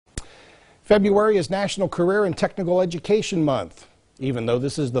February is National Career and Technical Education Month. Even though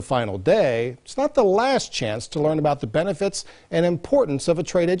this is the final day, it's not the last chance to learn about the benefits and importance of a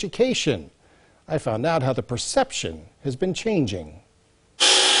trade education. I found out how the perception has been changing.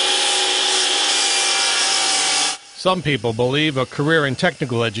 Some people believe a career in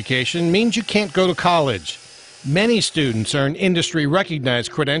technical education means you can't go to college. Many students earn industry-recognized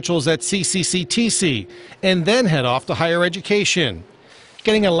credentials at CCCTC and then head off to higher education.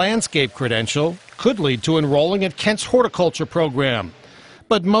 Getting a landscape credential could lead to enrolling at Kent's horticulture program.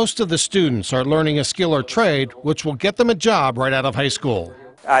 But most of the students are learning a skill or trade which will get them a job right out of high school.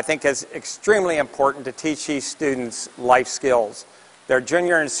 I think it's extremely important to teach these students life skills. Their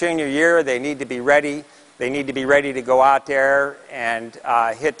junior and senior year, they need to be ready. They need to be ready to go out there and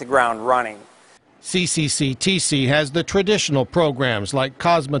hit the ground running. CCCTC has the traditional programs like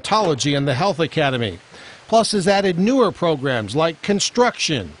cosmetology and the Health Academy, plus has added newer programs like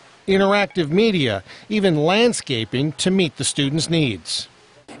construction, interactive media, even landscaping to meet the students' needs.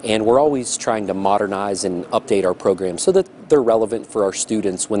 And we're always trying to modernize and update our programs so that they're relevant for our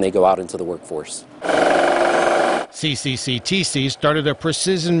students when they go out into the workforce. CCCTC started a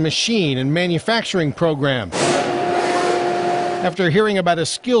precision machine and manufacturing program after hearing about a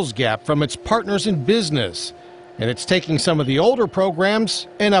skills gap from its partners in business, and it's taking some of the older programs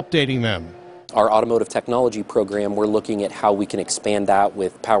and updating them. Our automotive technology program, we're looking at how we can expand that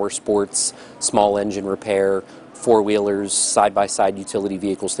with power sports, small engine repair, four-wheelers, side-by-side utility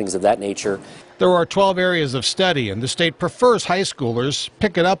vehicles, things of that nature. There are 12 areas of study, and the state prefers high schoolers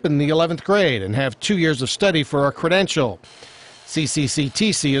pick it up in the 11th grade and have 2 years of study for a credential.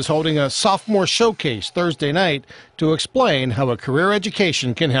 CCCTC is holding a sophomore showcase Thursday night to explain how a career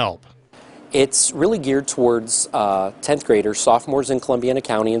education can help. It's really geared towards 10th graders, sophomores in Columbiana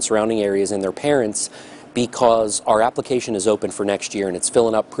County and surrounding areas, and their parents, because our application is open for next year and it's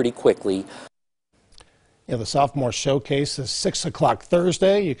filling up pretty quickly. Yeah, the sophomore showcase is 6 o'clock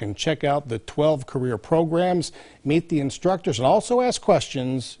Thursday. You can check out the 12 career programs, meet the instructors, and also ask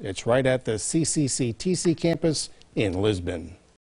questions. It's right at the CCCTC campus in Lisbon.